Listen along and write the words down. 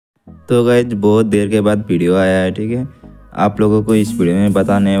तो गाइस बहुत देर के बाद वीडियो आया है, ठीक है। आप लोगों को इस वीडियो में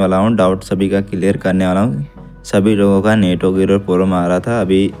बताने वाला हूँ, डाउट सभी का क्लियर करने वाला हूँ। सभी लोगों का नेट वगैरह प्रॉब्लम आ रहा था,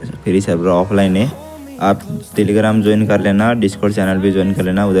 अभी फ्री सर्वर ऑफलाइन है। आप टेलीग्राम ज्वाइन कर लेना, डिस्कॉर्ड चैनल भी ज्वाइन कर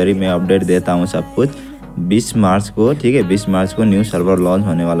लेना, उधर ही मैं अपडेट देता हूँ सब कुछ। 20 मार्च को, ठीक है, 20 मार्च को न्यू सर्वर लॉन्च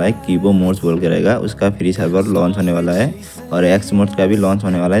होने वाला है। Xmodz बोल के रहेगा, उसका फ्री सर्वर लॉन्च होने वाला है। और Xmodz का भी लॉन्च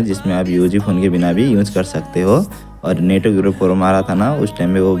होने वाला है, जिसमें आप यूजी फ़ोन के बिना भी यूज़ कर सकते हो। और नेटवर्क ग्रुप प्रॉब्लम आ रहा था ना, उस टाइम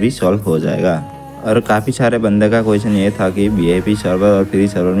में वो भी सॉल्व हो जाएगा। और काफ़ी सारे बंदे का क्वेश्चन ये था कि VIP सर्वर और फ्री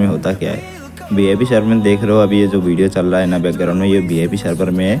सर्वर में होता क्या है। VIP सर्वर में देख रहे हो, अभी ये जो वीडियो चल रहा है ना बैकग्राउंड में, ये VIP सर्वर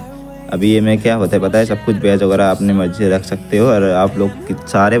में है। अभी ये में क्या होता है पता है, सब कुछ बैच वगैरह अपने मर्जी से रख सकते हो। और आप लोग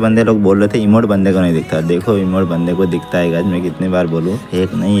सारे बंदे लोग बोल रहे थे इमोट बंदे को नहीं दिखता। देखो इमोट बंदे को दिखता है गाइस, मैं कितनी बार बोलूँ,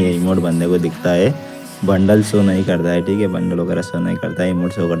 फेक नहीं है, इमोट बंदे को दिखता है। बंडल शो नहीं करता है, ठीक है, बंडल वगैरह शो नहीं करता है,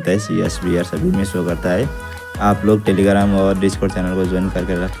 इमोट शो करता है, CSVR सभी में शो करता है। आप लोग टेलीग्राम और डिस्कॉर्ड चैनल को ज्वाइन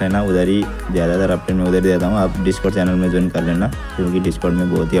करके रख लेना, उधर ही ज़्यादातर अपडेट में उधर देता हूँ। आप डिस्कॉर्ड चैनल में ज्वाइन कर लेना, क्योंकि डिस्कॉर्ड में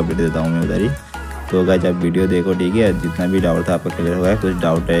बहुत ही अपडेट देता हूँ मैं उधर ही। तो गाइस जब वीडियो देखो, ठीक है, जितना भी डाउट था आपका क्लियर होगा। कुछ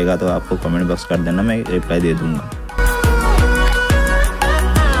डाउट रहेगा तो आपको कमेंट बॉक्स कर देना, मैं रिप्लाई दे दूँगा।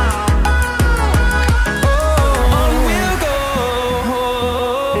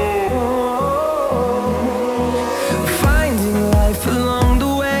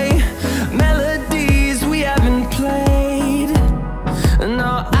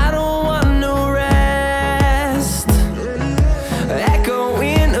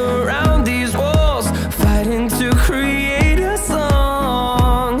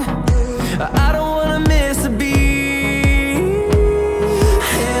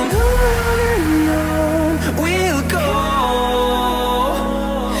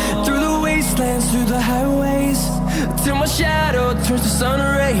 Through the highways till my shadow turns to sun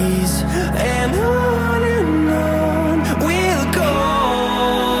rays, and on we'll go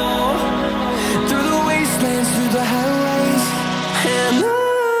through the wastelands, through the highways, and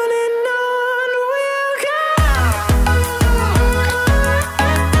on we'll go.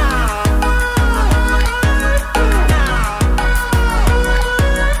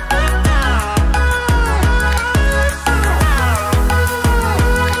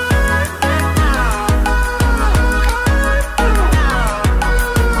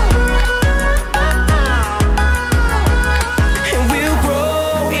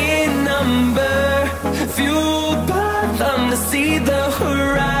 See the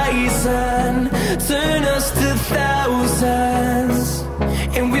horizon, turn us to thousands,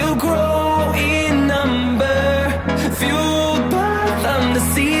 and we'll grow in number, fueled by them to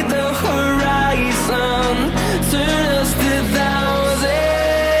see the horizon, turn